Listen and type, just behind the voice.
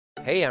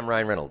Hey, I'm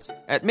Ryan Reynolds.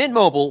 At Mint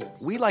Mobile,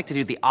 we like to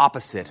do the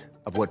opposite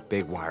of what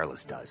Big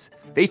Wireless does.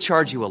 They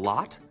charge you a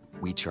lot,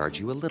 we charge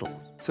you a little.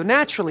 So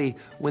naturally,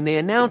 when they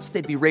announced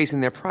they'd be raising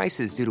their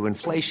prices due to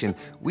inflation,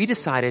 we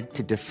decided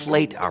to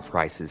deflate our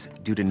prices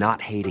due to not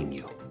hating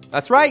you.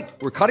 That's right.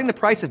 We're cutting the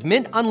price of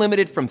Mint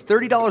Unlimited from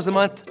 $30 a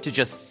month to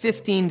just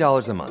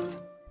 $15 a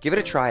month. Give it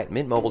a try at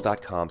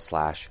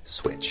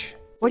mintmobile.com/switch.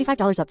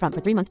 $45 up front for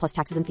 3 months plus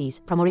taxes and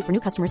fees. Promo rate for new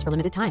customers for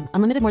limited time.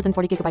 Unlimited more than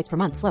 40 gigabytes per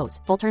month. Slows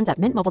full terms at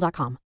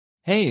mintmobile.com.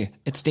 Hey,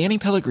 it's Danny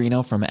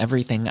Pellegrino from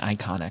Everything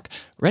Iconic.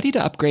 Ready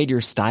to upgrade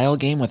your style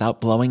game without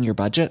blowing your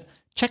budget?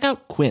 Check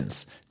out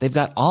Quince. They've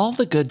got all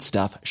the good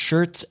stuff,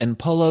 shirts and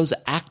polos,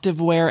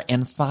 activewear,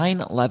 and fine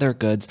leather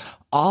goods,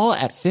 all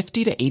at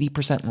 50 to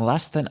 80%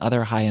 less than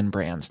other high-end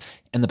brands.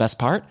 And the best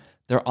part?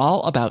 They're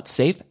all about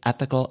safe,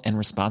 ethical, and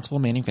responsible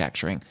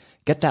manufacturing.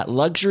 Get that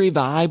luxury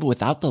vibe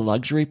without the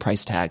luxury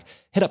price tag.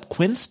 Hit up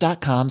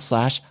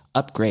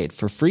quince.com/upgrade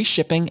for free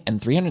shipping and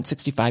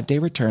 365-day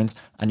returns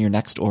on your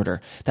next order.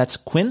 That's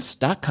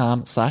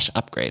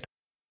quince.com/upgrade.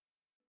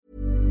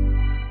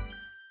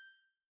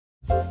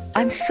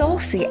 I'm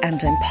saucy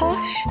and I'm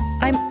posh.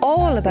 I'm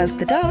all about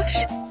the dosh.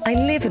 I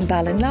live in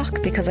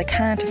Ballinlough because I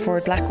can't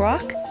afford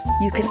Blackrock.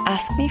 You can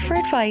ask me for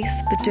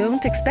advice, but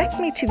don't expect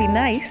me to be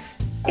nice.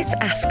 It's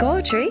Ask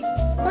Audrey.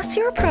 What's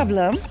your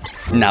problem?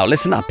 Now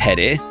listen up,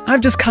 Petty.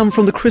 I've just come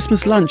from the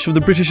Christmas lunch of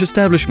the British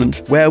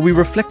establishment, where we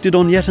reflected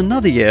on yet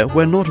another year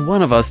where not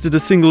one of us did a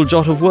single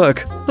jot of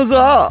work.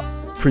 Huzzah!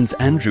 Prince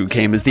Andrew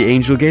came as the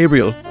Angel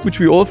Gabriel, which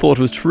we all thought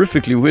was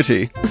terrifically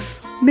witty.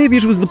 Maybe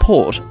it was the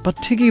port, but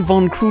Tiggy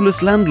Von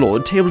Cruelest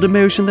Landlord tabled a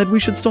motion that we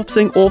should stop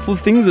saying awful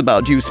things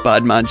about you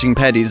spide-munching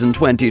Peddies in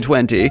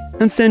 2020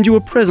 and send you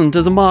a present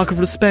as a mark of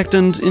respect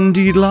and,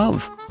 indeed,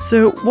 love.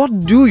 So,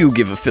 what do you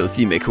give a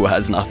filthy Mick who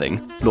has nothing?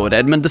 Lord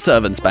Edmund de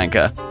Servants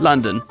Banker,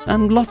 London,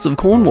 and lots of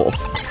Cornwall.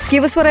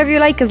 Give us whatever you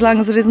like as long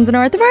as it isn't the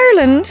north of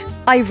Ireland.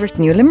 I've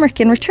written you a limerick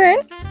in return.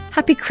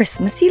 Happy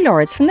Christmas, ye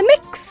lords from the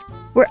mix.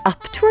 We're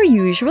up to our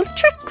usual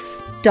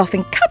tricks.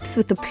 Doffing caps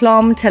with the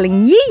plum,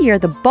 telling ye you're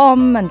the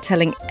bomb and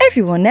telling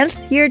everyone else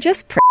you're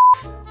just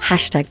pricks.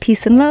 Hashtag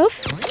peace and love.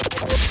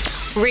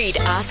 Read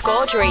Ask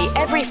Audrey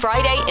every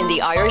Friday in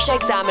the Irish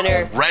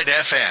Examiner. Red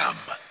FM.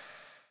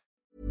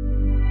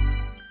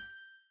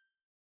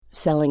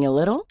 Selling a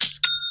little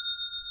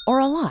or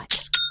a lot?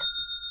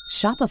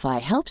 Shopify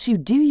helps you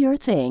do your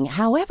thing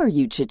however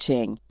you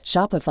cha-ching.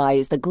 Shopify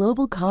is the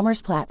global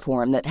commerce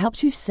platform that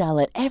helps you sell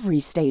at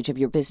every stage of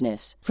your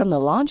business. From the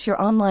launch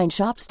your online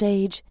shop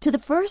stage to the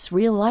first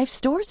real-life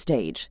store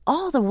stage,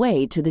 all the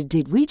way to the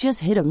did we just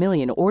hit a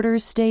million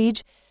orders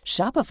stage.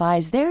 Shopify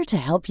is there to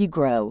help you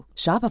grow.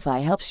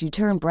 Shopify helps you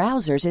turn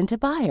browsers into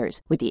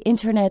buyers with the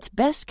internet's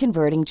best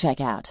converting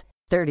checkout.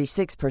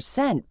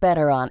 36%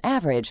 better on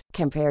average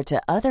compared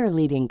to other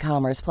leading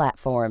commerce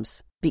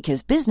platforms.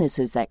 Because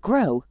businesses that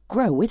grow,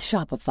 grow with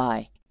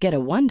Shopify. Get a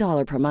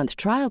 $1 per month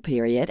trial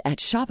period at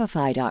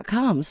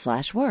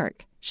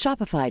shopify.com/work.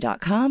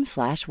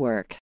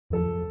 Shopify.com/work.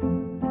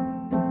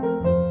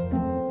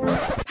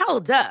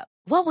 Hold up.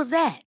 What was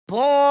that?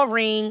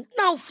 Boring.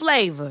 No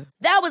flavor.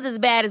 That was as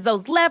bad as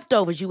those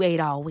leftovers you ate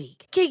all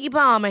week. Keke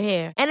Palmer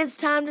here. And it's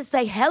time to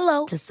say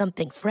hello to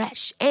something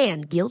fresh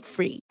and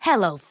guilt-free.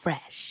 Hello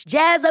Fresh.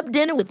 Jazz up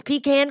dinner with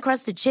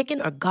pecan-crusted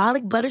chicken or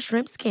garlic butter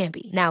shrimp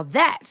scampi. Now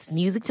that's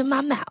music to my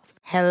mouth.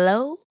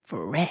 Hello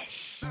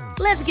Fresh.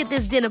 Let's get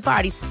this dinner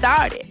party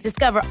started.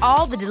 Discover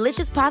all the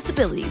delicious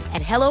possibilities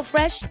at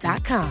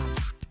HelloFresh.com.